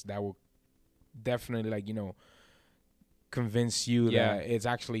verses that will definitely, like, you know, convince you Yeah. that it's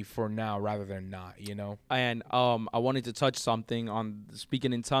actually for now rather than not, you know. And I wanted to touch something on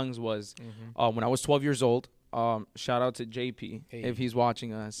speaking in tongues was when I was 12 years old. Shout out to JP Hey. if he's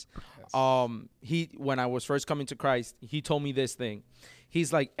watching us. Yes. When I was first coming to Christ, he told me this thing.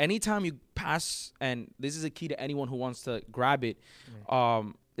 He's like, anytime you pass, and this is a key to anyone who wants to grab it.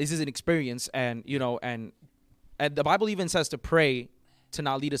 This is an experience, and you know, and the Bible even says to pray, to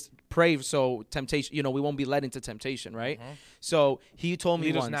not lead us, pray so temptation, you know, we won't be led into temptation, right? So he told me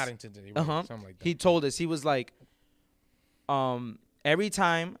Lead us once, not into the something like that. he told us, he was like, every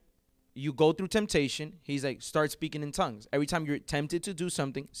time you go through temptation, he's like, start speaking in tongues. Every time you're tempted to do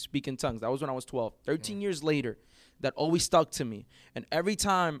something, speak in tongues. That was when I was 12. 13 years later, that always stuck to me. And every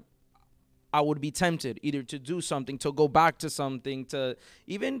time I would be tempted either to do something, to go back to something, to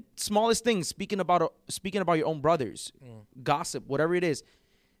even smallest things, speaking about your own brothers, gossip, whatever it is.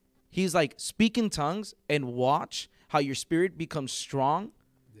 He's like, speak in tongues and watch how your spirit becomes strong,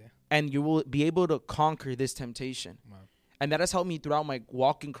 and you will be able to conquer this temptation. Wow. And that has helped me throughout my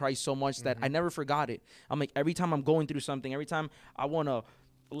walk in Christ so much that I Mm-hmm. never forgot it. I'm like, every time I'm going through something, every time I want to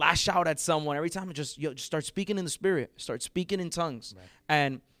lash out at someone, every time I just start speaking in the spirit, start speaking in tongues. Right.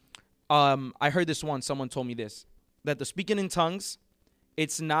 And I heard this once, someone told me this, that the speaking in tongues,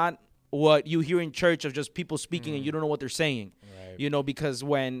 it's not what you hear in church of just people speaking and you don't know what they're saying. Right. You know, because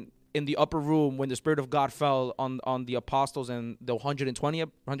when in the upper room, when the Spirit of God fell on the apostles and the 120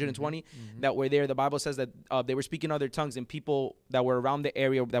 that were there, the Bible says that they were speaking other tongues, and people that were around the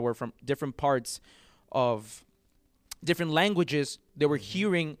area that were from different parts of different languages, they were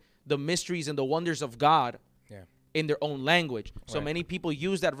hearing the mysteries and the wonders of God Yeah. in their own language. So Right. many people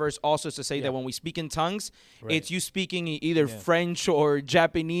use that verse also to say Yeah. that when we speak in tongues, Right. it's you speaking either Yeah. French or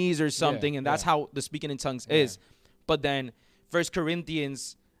Japanese or something, and that's yeah. how the speaking in tongues Yeah. is. But then First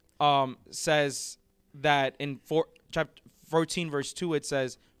Corinthians says that in chapter 14, verse 2, it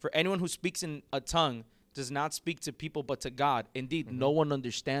says, "For anyone who speaks in a tongue does not speak to people but to God. Indeed, no one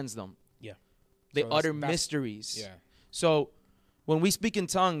understands them. Yeah. They So that's- utter that's- mysteries." Yeah. So when we speak in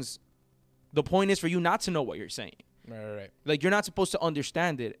tongues, the point is for you not to know what you're saying. Right. Like, you're not supposed to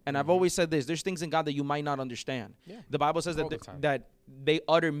understand it. And I've always said this, there's things in God that you might not understand. Yeah. The Bible says All that the time. that they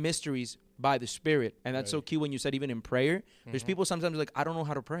utter mysteries by the Spirit. And that's so Right. key when you said even in prayer. There's people sometimes like, I don't know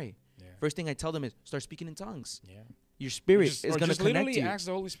how to pray. Yeah. First thing I tell them is start speaking in tongues. Yeah. Your spirit Just- is or going to just connect literally to you. ask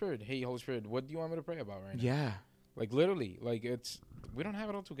the Holy Spirit, "Hey, Holy Spirit, what do you want me to pray about right now?" Yeah. Like literally, like we don't have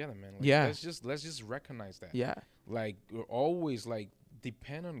it all together, man. Like, Yeah. Let's just recognize that. Yeah. Like we're always like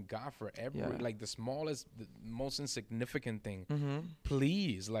depend on God for every Yeah. like the smallest, the most insignificant thing. Mm-hmm.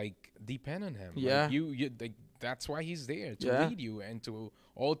 Please, like depend on Him. Yeah. Like, you like that's why He's there to Yeah. lead you into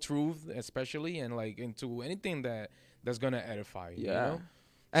all truth, especially, and like into anything that's gonna edify you. Yeah. You know?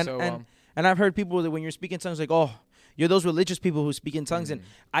 And, So, and I've heard people that when you're speaking tongues, like, oh, you're those religious people who speak in tongues. And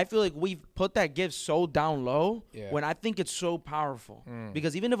I feel like we've put that gift so down low Yeah. when I think it's so powerful.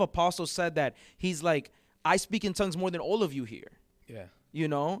 Because even if Apostle said that, he's like, I speak in tongues more than all of you here, yeah. you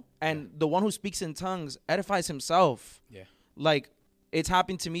know? And the one who speaks in tongues edifies himself. Yeah. Like, it's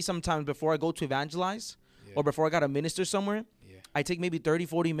happened to me sometimes before I go to evangelize Yeah. or before I got to minister somewhere. Yeah. I take maybe 30,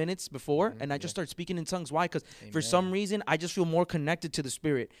 40 minutes before, and I just start speaking in tongues. Why? Because for Amen. some reason, I just feel more connected to the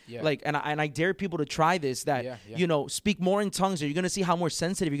Spirit. Yeah. Like, and I dare people to try this, that, Yeah. you know, speak more in tongues, or you're going to see how more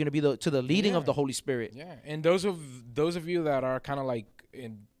sensitive you're going to be to the leading of Yeah. the Holy Spirit. Yeah, and those of you that are kind of like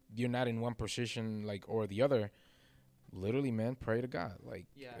you're not in one position like or the other, literally, man, pray to God, like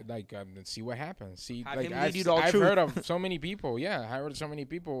see what happens. See, Have like him lead I've, you to all I've truth. heard of so many people. Yeah, I heard so many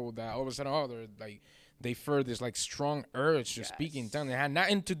people that all of a sudden, oh, they're like they feel this like strong urge to speak in tongues. It had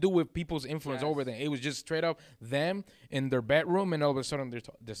nothing to do with people's influence over them. It was just straight up them in their bedroom, and all of a sudden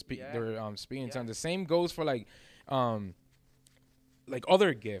they're speaking in tongues. The same goes for like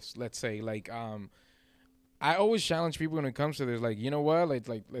other gifts. Let's say like I always challenge people when it comes to this. Like, you know what?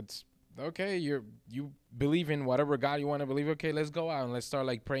 Like let's okay. You believe in whatever God you want to believe. Okay, let's go out and let's start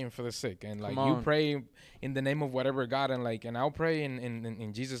like praying for the sick, and like you pray in the name of whatever God, and I'll pray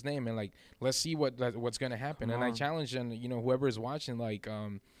in Jesus' name, and like let's see what's gonna happen. And I challenge, and whoever is watching, like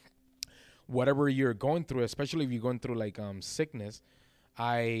whatever you're going through, especially if you're going through like sickness,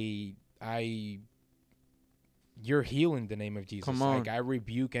 you're healed in the name of Jesus. Like I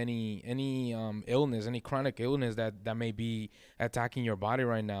rebuke any illness, any chronic illness that may be attacking your body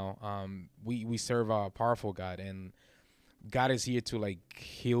right now. We serve a powerful God, and God is here to like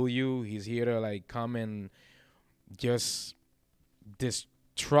heal you. He's here to like come and just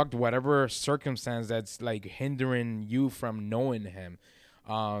destruct whatever circumstance that's like hindering you from knowing Him.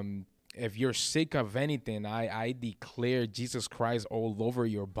 If you're sick of anything, I declare Jesus Christ all over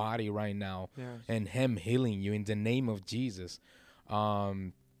your body right now, and Him healing you in the name of Jesus.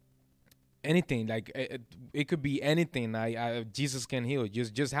 Anything, like it could be anything. Jesus can heal.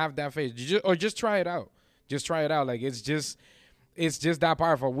 Just have that faith, or just try it out. Just try it out. Like it's just that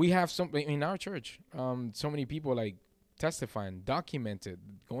powerful. We have something in our church. So many people like testifying, documented,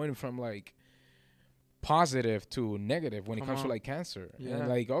 going from like positive to negative when it comes to like cancer. And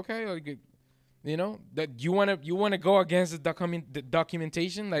like, okay, like, that you want to go against the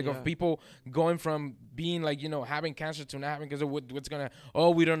documentation, like of people going from being like, having cancer to not having, because of what's gonna,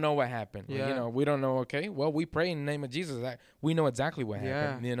 we don't know what happened. Like, we don't know. Okay, well, we pray in the name of Jesus that we know exactly what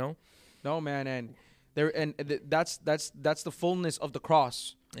happened. No, man. And that's the fullness of the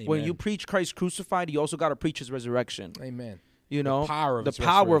cross. Amen. When you preach Christ crucified, you also got to preach His resurrection. Amen. The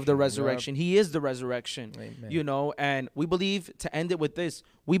power of the resurrection. He is the resurrection. Amen. And we believe, to end it with this,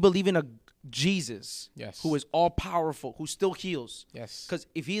 we believe in Jesus, Yes. who is all powerful, who still heals. Yes. Because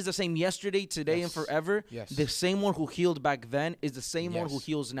if he is the same yesterday, today, and forever, the same one who healed back then is the same one who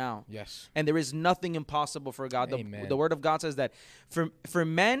heals now. Yes. And there is nothing impossible for God. Amen. The word of God says that for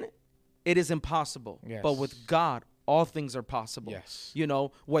men, it is impossible. Yes. But with God, all things are possible. Yes. You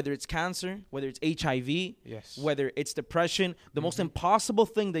know, whether it's cancer, whether it's HIV, Yes. whether it's depression, the most impossible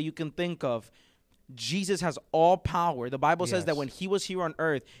thing that you can think of, Jesus has all power. The Bible says that when he was here on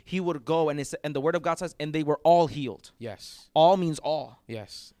earth, he would go, and the word of God says, and they were all healed. Yes. All means all.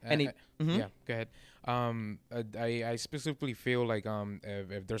 Yes. And yeah, go ahead. I specifically feel like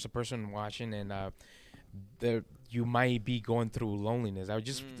if there's a person watching and you might be going through loneliness. I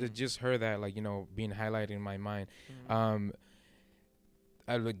just heard that, like, you know, being highlighted in my mind.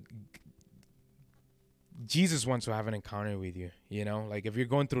 Jesus wants to have an encounter with you, you know, like if you're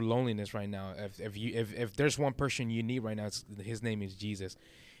going through loneliness right now, if there's one person you need right now, his name is Jesus.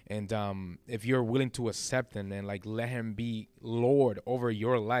 And if you're willing to accept him and like let him be Lord over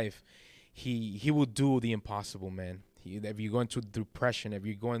your life, he will do the impossible, man. If you're going through depression, if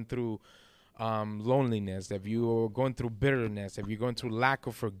you're going through loneliness, if you're going through bitterness, if you're going through lack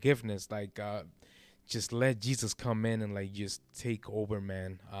of forgiveness, like just let Jesus come in and like just take over,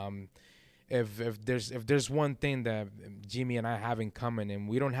 man. If there's one thing that Jimmy and I have in common, and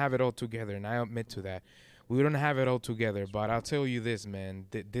we don't have it all together, and I admit to that, we don't have it all together, but I'll tell you this, man,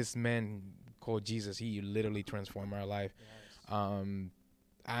 this man called Jesus, he literally transformed our life. Yes.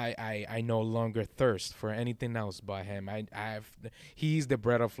 I no longer thirst for anything else but him. He's the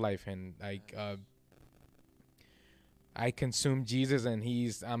bread of life, and like I consume Jesus, and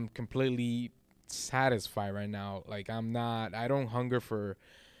I'm completely satisfied right now. Like I don't hunger for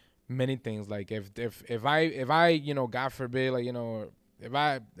many things. Like if I you know, God forbid, like, you know, if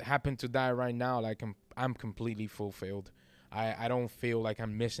I happen to die right now, like I'm completely fulfilled. I don't feel like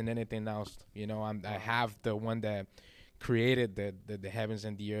I'm missing anything else. You know, I have the one that created the heavens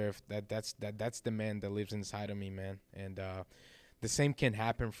and the earth. That's the man that lives inside of me, man. And the same can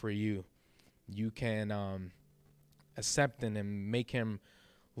happen for you. You can accept him and make him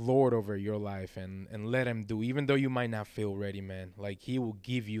Lord over your life, and let him do, even though you might not feel ready, man. Like he will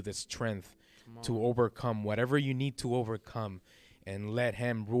give you the strength to overcome whatever you need to overcome, and let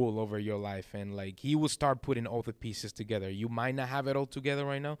him rule over your life. And like he will start putting all the pieces together. You might not have it all together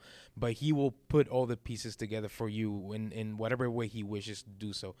right now, but he will put all the pieces together for you in whatever way he wishes to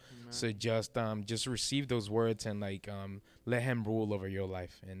do so. Amen. So just receive those words and like let him rule over your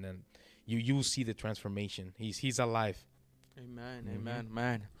life, and then you'll see the transformation. He's alive. Amen. Mm-hmm. Amen.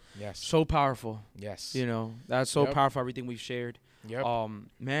 Man. Yes. So powerful. Yes. You know, that's so powerful, everything we've shared. Yep.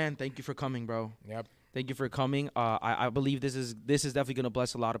 Man, thank you for coming, bro. Yep. Thank you for coming. I believe this is definitely going to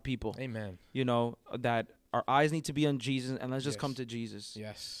bless a lot of people. Amen. You know, that our eyes need to be on Jesus, and let's just come to Jesus.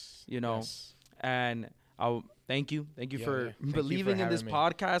 Yes. You know, and I'll thank you. Thank you for believing in this me.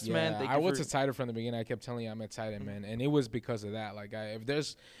 podcast, man. I was excited from the beginning. I kept telling you I'm excited, man. And it was because of that. Like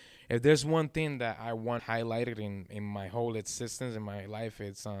if there's one thing that I want highlighted in my whole existence in my life,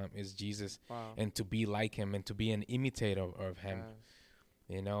 it's is Jesus. Wow. And to be like him and to be an imitator of him. Yes.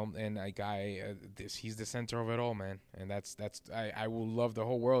 You know, and like he's the center of it all, man. And I will love the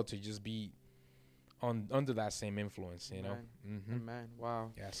whole world to just be under that same influence, you know. Mm-hmm. Amen.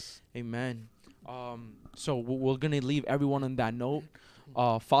 Wow. Yes. Amen. So we're gonna leave everyone on that note.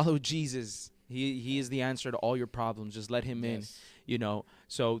 Follow Jesus. He is the answer to all your problems. Just let him in. You know,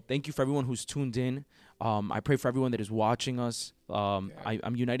 so thank you for everyone who's tuned in. I pray for everyone that is watching us.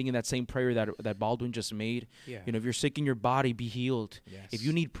 I'm uniting in that same prayer that Baldwin just made. Yeah. You know, if you're sick in your body, be healed. Yes. If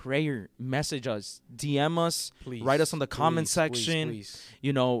you need prayer, message us, DM us, please, write us on the comment section. Please.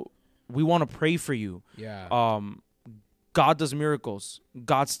 You know, we want to pray for you. Yeah. God does miracles.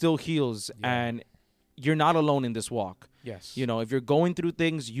 God still heals, and you're not alone in this walk. Yes. You know, if you're going through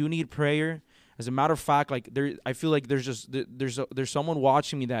things, you need prayer. As a matter of fact, like I feel like there's someone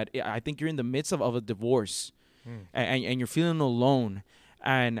watching me that I think you're in the midst of a divorce, and you're feeling alone.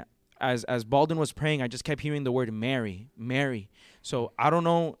 And as Baldwin was praying, I just kept hearing the word Mary, Mary. So I don't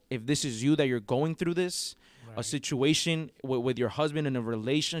know if this is you that you're going through this, a situation with your husband in a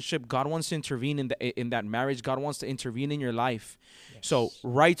relationship. God wants to intervene in that marriage. God wants to intervene in your life. Yes. So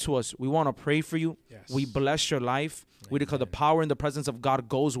write to us. We want to pray for you. Yes. We bless your life. We declare the power and the presence of God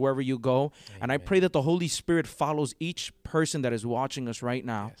goes wherever you go. Amen. And I pray that the Holy Spirit follows each person that is watching us right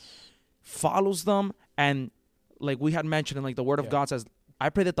now. Yes. Follows them. And like we had mentioned, and like the word of God says, I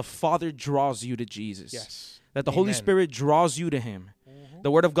pray that the Father draws you to Jesus. Yes. That the Holy Spirit draws you to him. Mm-hmm.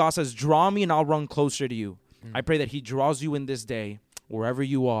 The word of God says, draw me and I'll run closer to you. I pray that he draws you in this day, wherever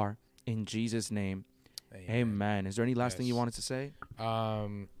you are, in Jesus' name. Amen. Is there any last thing you wanted to say?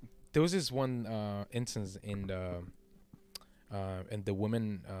 There was this one instance in the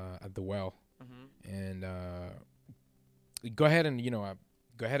woman at the well, and go ahead and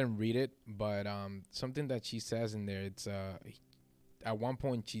go ahead and read it. But something that she says in there, it's at one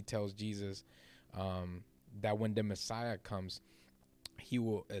point she tells Jesus that when the Messiah comes, he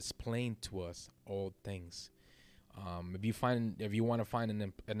will explain to us all things. If you want to find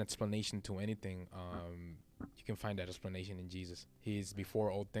an explanation to anything, you can find that explanation in Jesus. He is before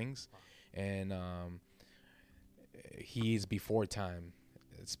all things, and he is before time,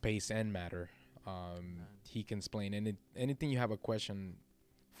 space, and matter. He can explain anything you have a question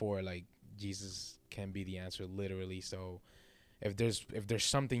for. Like, Jesus can be the answer, literally. So, if there's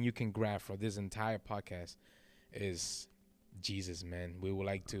something you can grab from this entire podcast, is Jesus, man. We would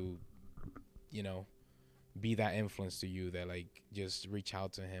like to, be that influence to you, that like just reach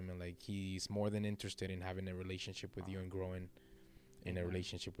out to him, and like he's more than interested in having a relationship with you and growing in a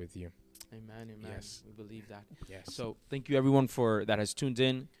relationship with you. Amen. Yes. We believe that. Yes. So thank you everyone that has tuned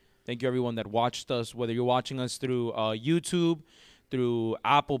in. Thank you everyone that watched us, whether you're watching us through YouTube, through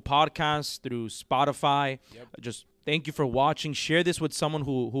Apple Podcasts, through Spotify. Yep. Just thank you for watching. Share this with someone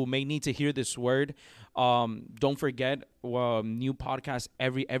who may need to hear this word. Don't forget, new podcasts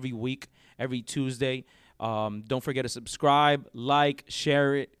every week, every Tuesday. Don't forget to subscribe, like,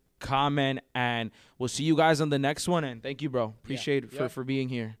 share it, comment, and we'll see you guys on the next one. And thank you, bro. Appreciate it for being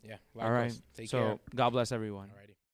here. Yeah. All right. Take so care. God bless everyone. All right.